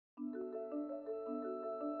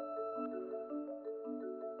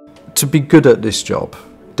To be good at this job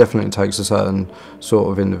definitely takes a certain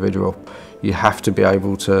sort of individual. You have to be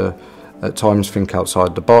able to at times think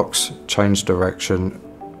outside the box, change direction,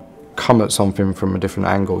 come at something from a different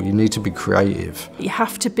angle. You need to be creative. You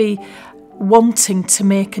have to be wanting to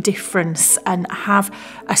make a difference and have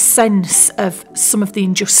a sense of some of the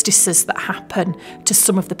injustices that happen to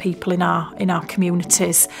some of the people in our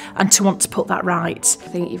communities, and to want to put that right. I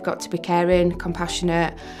think you've got to be caring,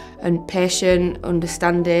 compassionate and patient,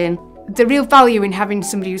 understanding. The real value in having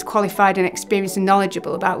somebody who's qualified and experienced and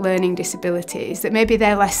knowledgeable about learning disability is that maybe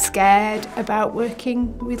they're less scared about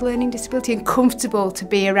working with learning disability and comfortable to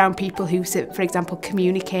be around people who, for example,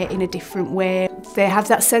 communicate in a different way. They have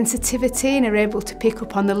that sensitivity and are able to pick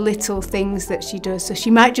up on the little things that she does. So she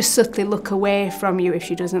might just subtly look away from you if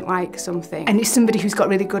she doesn't like something. And it's somebody who's got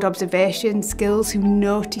really good observation skills, who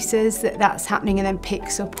notices that that's happening and then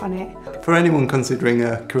picks up on it. For anyone considering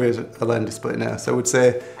a career as a learning disability nurse, I would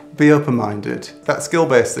say be open-minded. That skill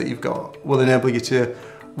base that you've got will enable you to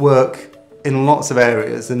work in lots of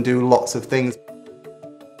areas and do lots of things.